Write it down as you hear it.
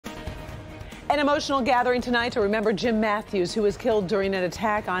An emotional gathering tonight to remember Jim Matthews, who was killed during an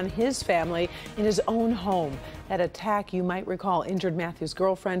attack on his family in his own home. That attack, you might recall, injured Matthews'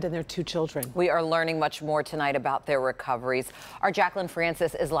 girlfriend and their 2 children. We are learning much more tonight about their recoveries. Our Jacqueline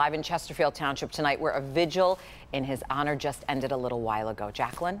Francis is live in Chesterfield Township tonight, where a vigil in his honor just ended a little while ago.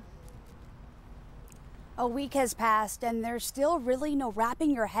 Jacqueline? A week has passed, and there's still really no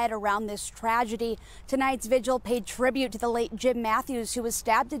wrapping your head around this tragedy. Tonight's vigil paid tribute to the late Jim Matthews, who was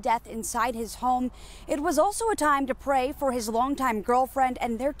stabbed to death inside his home. It was also a time to pray for his longtime girlfriend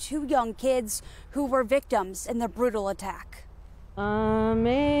and their 2 young kids who were victims in the brutal attack. Amazing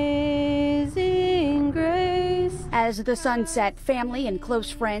grace. As the sun set, family and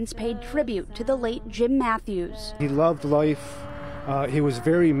close friends paid tribute to the late Jim Matthews. He loved life. He was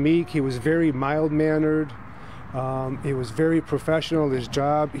very meek. He was very mild-mannered. He was very professional at his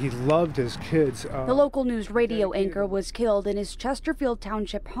job. He loved his kids. The local news radio anchor was killed in his Chesterfield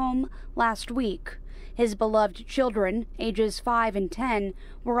Township home last week. His beloved children, ages 5 and 10,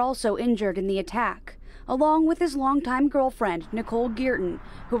 were also injured in the attack, along with his longtime girlfriend, Nicole Geerton,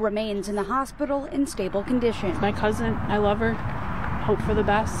 who remains in the hospital in stable condition. My cousin, I love her. Hope for the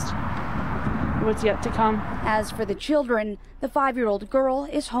best. What's yet to come. As for the children, the 5-year-old girl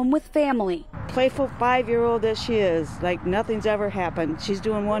is home with family. Playful 5-year-old that she is, like nothing's ever happened. She's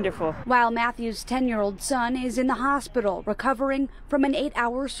doing wonderful. While Matthew's 10-year-old son is in the hospital recovering from an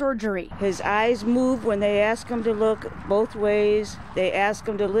 8-hour surgery. His eyes move when they ask him to look both ways. They ask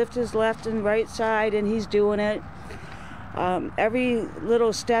him to lift his left and right side, and he's doing it. Every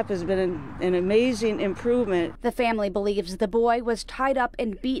little step has been an amazing improvement. The family believes the boy was tied up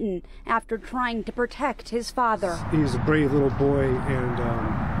and beaten after trying to protect his father. He's a brave little boy, and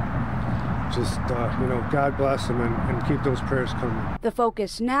God bless him and keep those prayers coming. The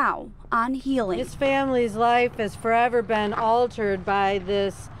focus now on healing. His family's life has forever been altered by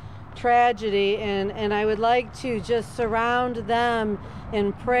this tragedy, and I would like to just surround them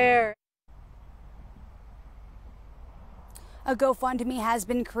in prayer. A GoFundMe has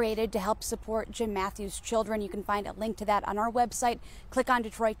been created to help support Jim Matthews' children. You can find a link to that on our website,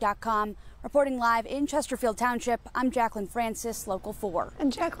 clickondetroit.com. Reporting live in Chesterfield Township, I'm Jacqueline Francis, Local 4.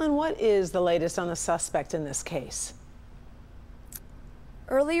 And Jacqueline, what is the latest on the suspect in this case?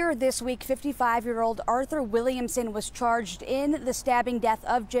 Earlier this week, 55-year-old Arthur Williamson was charged in the stabbing death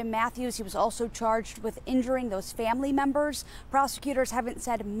of Jim Matthews. He was also charged with injuring those family members. Prosecutors haven't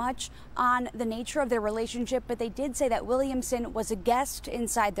said much on the nature of their relationship, but they did say that Williamson was a guest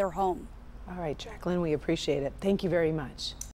inside their home. All right, Jacqueline, we appreciate it. Thank you very much.